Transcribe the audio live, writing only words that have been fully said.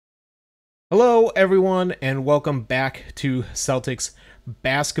Hello, everyone, and welcome back to Celtics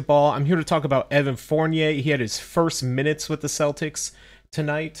basketball. I'm here to talk about Evan Fournier. He had his first minutes with the Celtics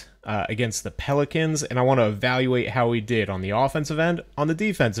tonight against the Pelicans, and I want to evaluate how he did on the offensive end, on the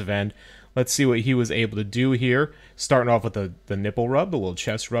defensive end. Let's see what he was able to do here. Starting off with the nipple rub, the little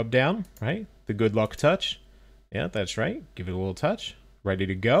chest rub down, right? The good luck touch. Yeah, that's right. Give it a little touch. Ready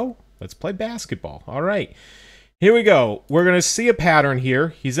to go? Let's play basketball. All right. Here we go. We're going to see a pattern here.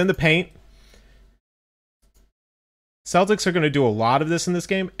 He's in the paint. Celtics are going to do a lot of this in this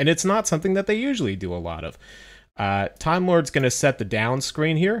game, and it's not something that they usually do a lot of. Time Lord's going to set the down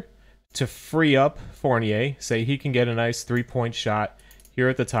screen here to free up Fournier, say he can get a nice three-point shot here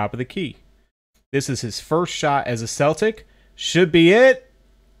at the top of the key. This is his first shot as a Celtic. Should be it.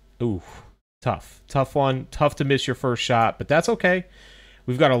 Ooh, tough. Tough one. Tough to miss your first shot, but that's okay.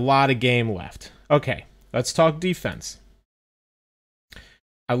 We've got a lot of game left. Okay, let's talk defense.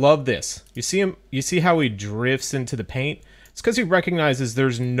 I love this. You see him? You see how he drifts into the paint? It's because he recognizes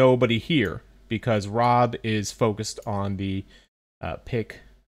there's nobody here because Rob is focused on the pick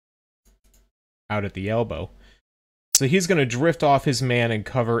out at the elbow. So he's going to drift off his man and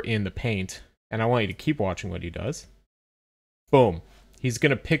cover in the paint. And I want you to keep watching what he does. Boom. He's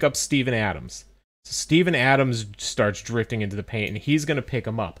going to pick up Steven Adams. So Steven Adams starts drifting into the paint, and he's going to pick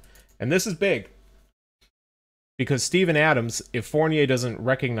him up. And this is big. Because Steven Adams, if Fournier doesn't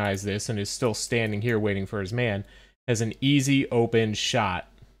recognize this and is still standing here waiting for his man, has an easy open shot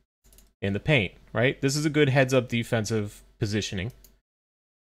in the paint, right? This is a good heads-up defensive positioning.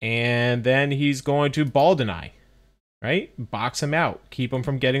 And then he's going to ball deny, right? Box him out. Keep him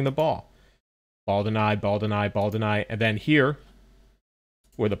from getting the ball. Ball deny, ball deny, ball deny. And then here,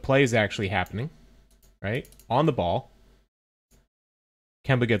 where the play is actually happening, right? On the ball,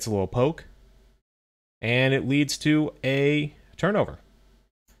 Kemba gets a little poke. And it leads to a turnover.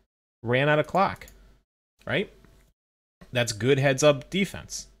 Ran out of clock, right? That's good heads-up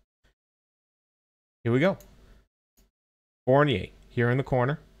defense. Here we go. Fournier here in the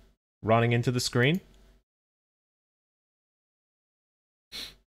corner, running into the screen.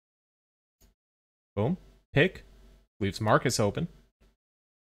 Boom. Pick. Leaves Marcus open.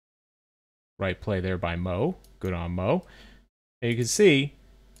 Right play there by Mo. Good on Mo. And you can see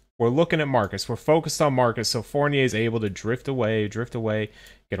we're looking at Marcus. We're focused on Marcus, so Fournier is able to drift away,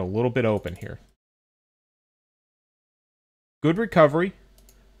 get a little bit open here. Good recovery,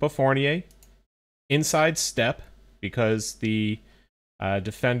 but Fournier, inside step, because the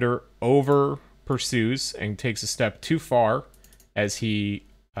defender over pursues and takes a step too far as he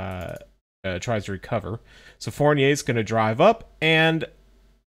tries to recover. So Fournier is going to drive up, and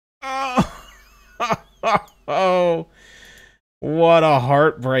oh, what a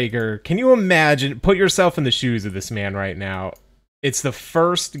heartbreaker. Can you imagine? Put yourself in the shoes of this man right now. It's the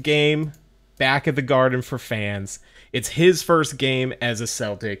first game back at the Garden for fans. It's his first game as a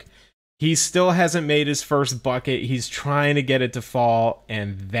Celtic. He still hasn't made his first bucket. He's trying to get it to fall,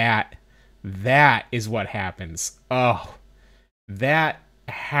 and that is what happens. Oh, that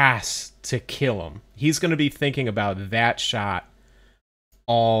has to kill him. He's going to be thinking about that shot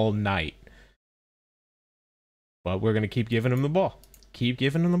all night. But we're going to keep giving him the ball. Keep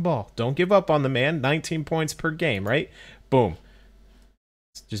giving him the ball. Don't give up on the man. 19 points per game, right? Boom.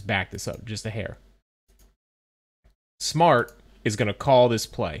 Let's just back this up just a hair. Smart is going to call this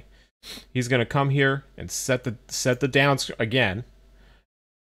play. He's going to come here and set the down again,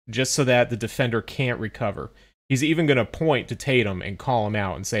 just so that the defender can't recover. He's even going to point to Tatum and call him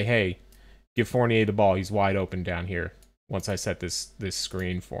out and say, hey, give Fournier the ball. He's wide open down here once I set this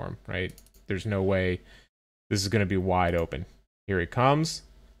screen for him, right? There's no way this is going to be wide open. Here he comes.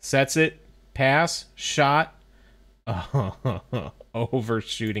 Sets it. Pass. Shot.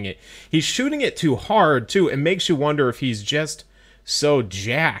 Overshooting it. He's shooting it too hard, too. It makes you wonder if he's just so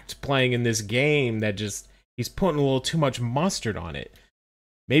jacked playing in this game that just he's putting a little too much mustard on it.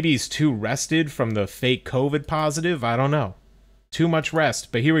 Maybe he's too rested from the fake COVID positive. I don't know. Too much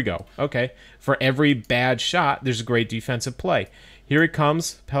rest. But here we go. Okay. For every bad shot, there's a great defensive play. Here it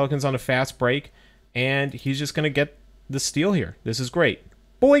comes. Pelicans on a fast break. And he's just going to get the steal here. This is great.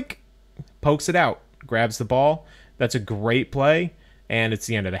 Boink! Pokes it out. Grabs the ball. That's a great play. And it's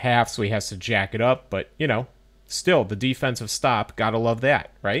the end of the half, so he has to jack it up. But, you know, still, the defensive stop. Gotta love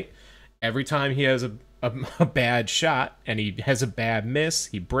that, right? Every time he has a bad shot and he has a bad miss,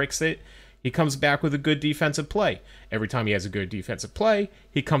 he bricks it. He comes back with a good defensive play. Every time he has a good defensive play,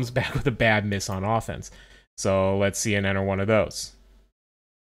 he comes back with a bad miss on offense. So let's see and enter one of those.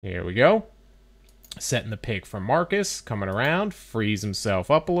 Here we go. Setting the pick from Marcus, coming around, frees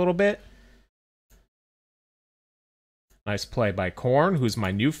himself up a little bit. Nice play by Korn, who's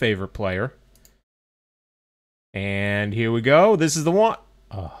my new favorite player And here we go. This is the one.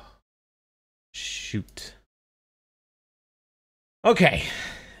 Oh, shoot. Okay.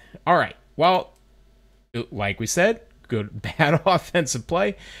 All right. Well, like we said, good, bad offensive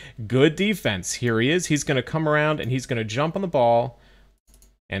play, good defense. Here he is. He's going to come around and he's going to jump on the ball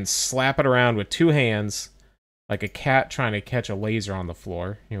and slap it around with two hands like a cat trying to catch a laser on the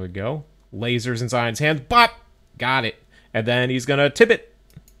floor. Here we go. Lasers in Zion's hands. Bop! Got it. And then he's going to tip it.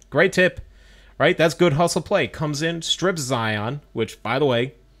 Great tip. Right? That's good hustle play. Comes in, strips Zion, which, by the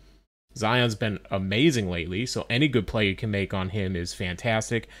way, Zion's been amazing lately, so any good play you can make on him is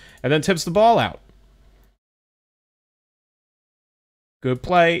fantastic. And then tips the ball out. Good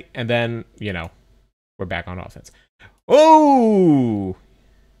play, and then, you know, we're back on offense. Oh!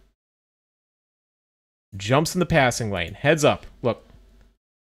 Jumps in the passing lane. Heads up. Look.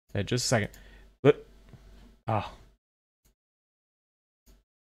 Just a second. Look. Oh.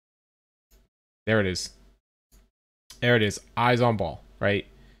 There it is. There it is. Eyes on ball, right?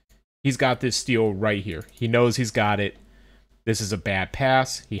 He's got this steal right here. He knows he's got it. This is a bad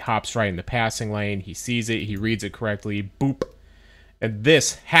pass. He hops right in the passing lane. He sees it. He reads it correctly. Boop. And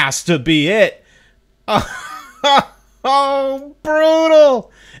this has to be it. Oh,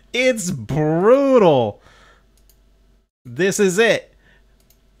 brutal. It's brutal. This is it.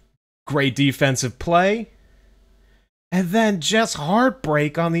 Great defensive play. And then just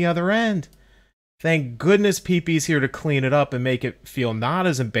heartbreak on the other end. Thank goodness PP's here to clean it up and make it feel not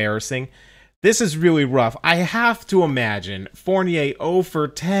as embarrassing. This is really rough. I have to imagine Fournier 0 for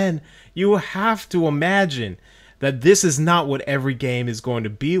 10. You have to imagine that this is not what every game is going to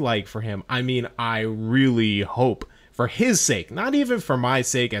be like for him. I mean, I really hope, for his sake, not even for my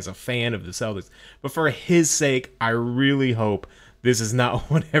sake as a fan of the Celtics, but for his sake, I really hope this is not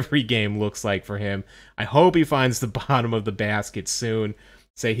what every game looks like for him. I hope he finds the bottom of the basket soon.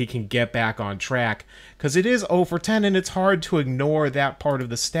 Say he can get back on track, because it is 0 for 10 and it's hard to ignore that part of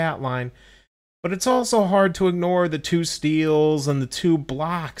the stat line, but it's also hard to ignore the 2 steals and the 2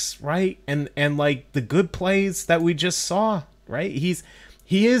 blocks, right? And like the good plays that we just saw, right?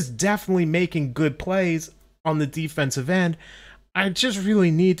 He is definitely making good plays on the defensive end. I just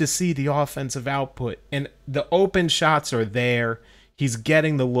really need to see the offensive output, and the open shots are there. He's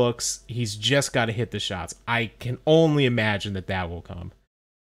getting the looks. He's just got to hit the shots. I can only imagine that will come.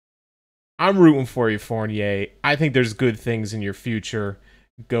 I'm rooting for you, Fournier. I think there's good things in your future.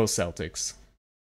 Go Celtics.